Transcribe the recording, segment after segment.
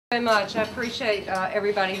Very much. I appreciate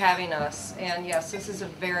everybody having us, and yes, this is a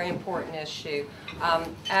very important issue.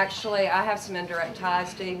 Actually, I have some indirect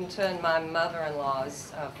ties to Edenton. My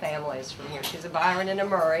mother-in-law's family is from here. She's a Byron and a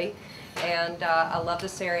Murray, and I love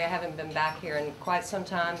this area. I haven't been back here in quite some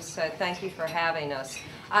time, so thank you for having us.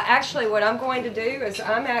 Actually, what I'm going to do is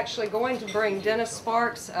I'm actually going to bring Dennis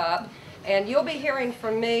Sparks up, and you'll be hearing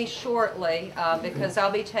from me shortly because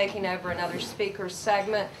I'll be taking over another speaker's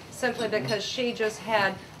segment simply because she just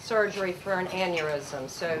had surgery for an aneurysm.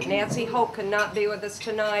 So Nancy Holt could not be with us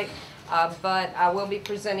tonight, but I will be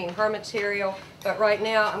presenting her material. But right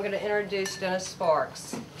now I'm going to introduce Dennis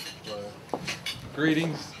Sparks.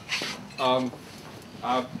 Greetings. I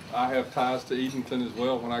have ties to Edenton as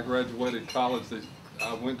well. When I graduated college,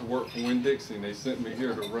 I went to work for Winn-Dixie, and they sent me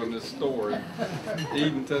here to run this store in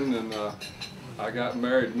Edenton, and I got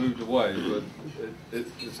married and moved away, but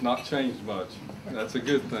it's not changed much. That's a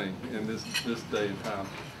good thing in this day and time.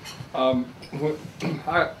 I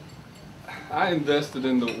invested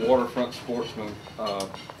in the waterfront sportsman,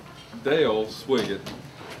 Dale Swiggett.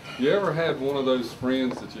 You ever had one of those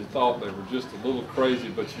friends that you thought they were just a little crazy,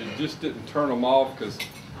 but you just didn't turn them off because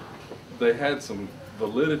they had some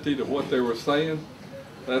validity to what they were saying?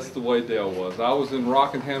 That's the way Dale was. I was in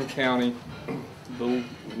Rockingham County, little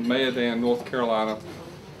Maedan, North Carolina,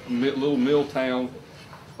 little mill town.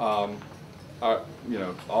 You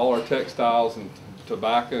know, all our textiles and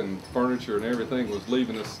tobacco and furniture and everything was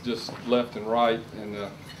leaving us just left and right. And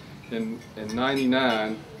in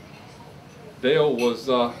 '99, Dale was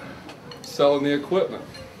selling the equipment,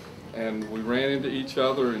 and we ran into each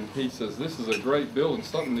other, and he says, "This is a great building,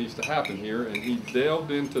 something needs to happen here." And he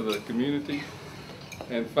delved into the community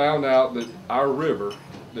and found out that our river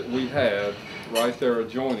that we had right there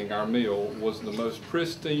adjoining our mill was the most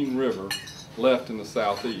pristine river left in the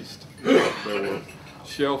southeast. There were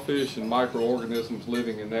shellfish and microorganisms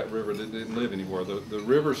living in that river that didn't live anywhere. The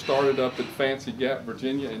river started up at Fancy Gap,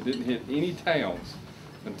 Virginia, and didn't hit any towns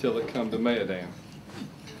until it come to Maedan.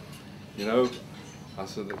 You know, I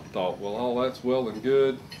thought, well, all that's well and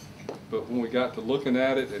good, but when we got to looking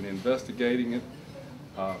at it and investigating it,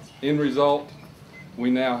 end result, we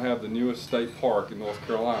now have the newest state park in North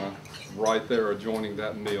Carolina right there adjoining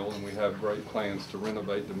that mill, and we have great plans to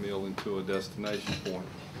renovate the mill into a destination point.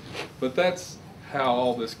 But that's how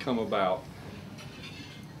all this come about.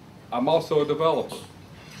 I'm also a developer.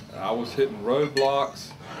 I was hitting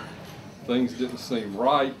roadblocks, things didn't seem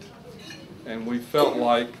right, and we felt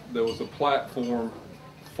like there was a platform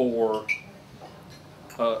for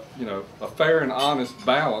you know, a fair and honest,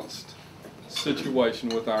 balanced situation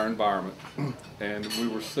with our environment. And we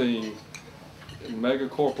were seeing mega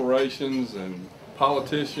corporations and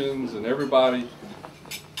politicians and everybody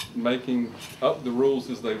making up the rules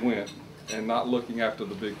as they went and not looking after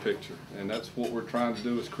the big picture. And that's what we're trying to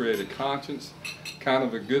do, is create a conscience, kind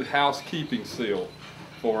of a good housekeeping seal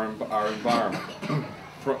for our environment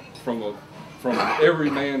from an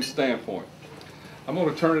everyman standpoint. I'm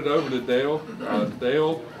going to turn it over to Dale.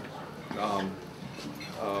 Dale,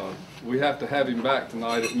 we have to have him back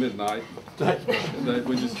tonight at midnight.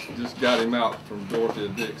 We just got him out from Dorothy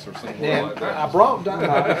and Dick's or somewhere like that. I brought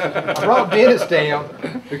Dennis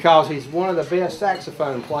down because he's one of the best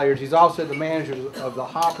saxophone players. He's also the manager of the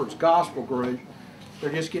Hoppers Gospel Group.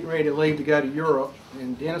 They're just getting ready to leave to go to Europe,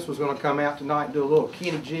 and Dennis was going to come out tonight and do a little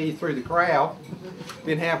Kenny G through the crowd.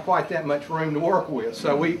 Didn't have quite that much room to work with,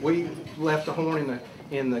 so we left the horn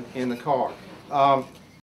in the car.